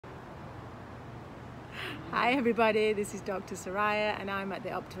Hi everybody, this is Dr. Soraya and I'm at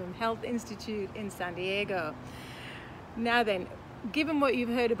the Optimum Health Institute in San Diego. Now then, given what you've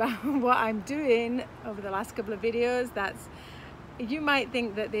heard about what I'm doing over the last couple of videos, you might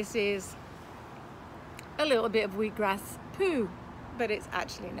think that this is a little bit of wheatgrass poo, but it's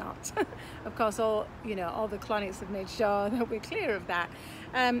actually not. Of course, all the clonics have made sure that we're clear of that.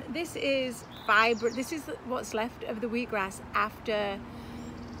 This is fiber. This is what's left of the wheatgrass after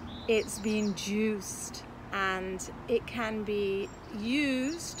it's been juiced, and it can be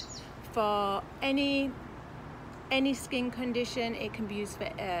used for any skin condition. It can be used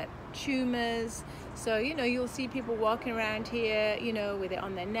for tumors. So you'll see people walking around here with it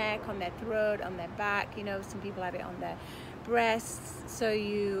on their neck, on their throat, on their back. Some people have it on their breasts. So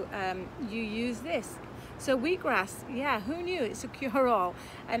you use this. So wheatgrass, yeah, who knew? It's a cure-all.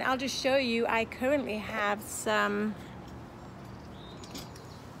 And I'll just show you, I currently have some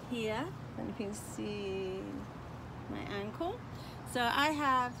here. I don't know if you can see my ankle. So I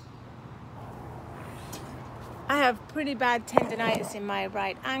have pretty bad tendonitis in my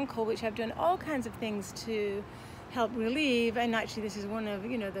right ankle, which I've done all kinds of things to help relieve. And actually this is one of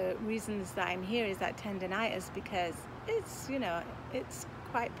the reasons that I'm here, is that tendonitis, because it's it's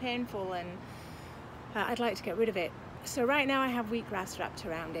quite painful, and I'd like to get rid of it. So right now I have wheatgrass wrapped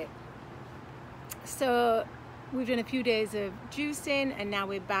around it. So we've done a few days of juicing, and now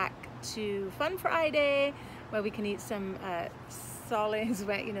we're back to Fun Friday, where we can eat some solids,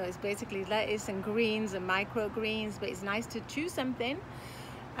 where it's basically lettuce and greens and microgreens, but it's nice to chew something.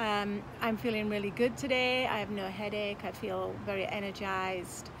 I'm feeling really good today. I have no headache. I feel very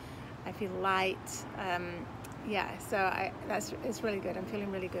energized. I feel light. Yeah, so it's really good. I'm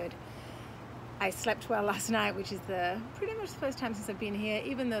feeling really good. I slept well last night, which is pretty much the first time since I've been here,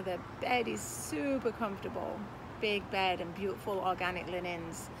 even though the bed is super comfortable. Big bed and beautiful organic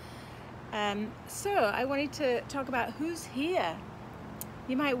linens. So I wanted to talk about who's here.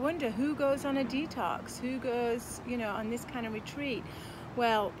 You might wonder, who goes on a detox? Who goes, on this kind of retreat?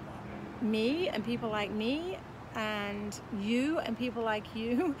 Well, me and people like me, and you and people like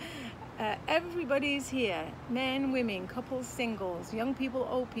you. Everybody's here. Men, women, couples, singles, young people,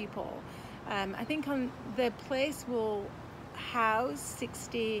 old people. I think the place will house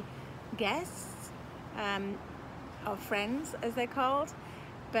 60 guests, or friends as they're called,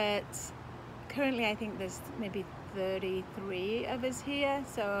 but currently I think there's maybe 33 of us here,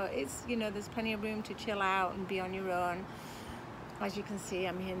 so it's there's plenty of room to chill out and be on your own. As you can see,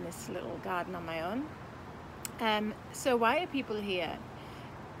 I'm in this little garden on my own. So why are people here?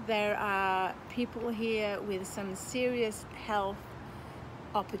 There are people here with some serious health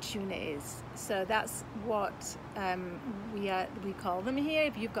opportunities. So that's what we call them here.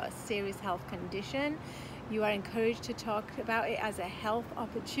 If you've got a serious health condition, you are encouraged to talk about it as a health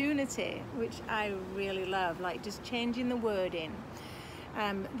opportunity, which I really love, like just changing the wording.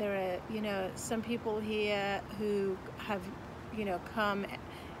 There are some people here who have come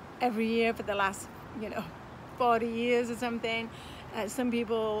every year for the last 40 years or something. Some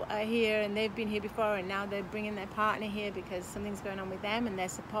people are here and they've been here before, and now they're bringing their partner here because something's going on with them and they're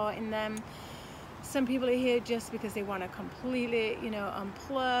supporting them. Some people are here just because they want to completely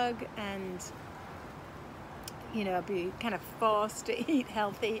unplug and be kind of forced to eat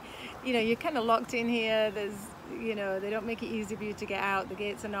healthy. You're kind of locked in here. There's they don't make it easy for you to get out. The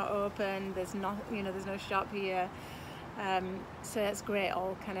gates are not open. There's no shop here. So that's great.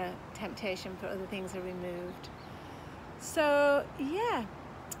 All kind of temptation for other things are removed. So yeah,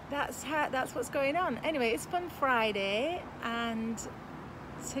 that's what's going on. Anyway, it's Fun Friday, and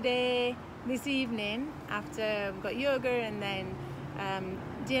this evening, after we've got yoga and then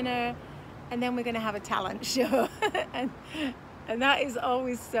dinner, and then we're going to have a talent show. and that is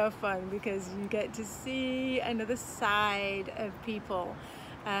always so fun, because you get to see another side of people.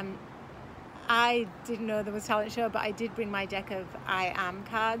 I didn't know there was a talent show, but I did bring my deck of I Am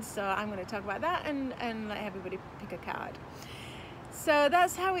cards, so I'm going to talk about that and let everybody pick a card. So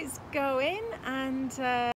that's how it's going, and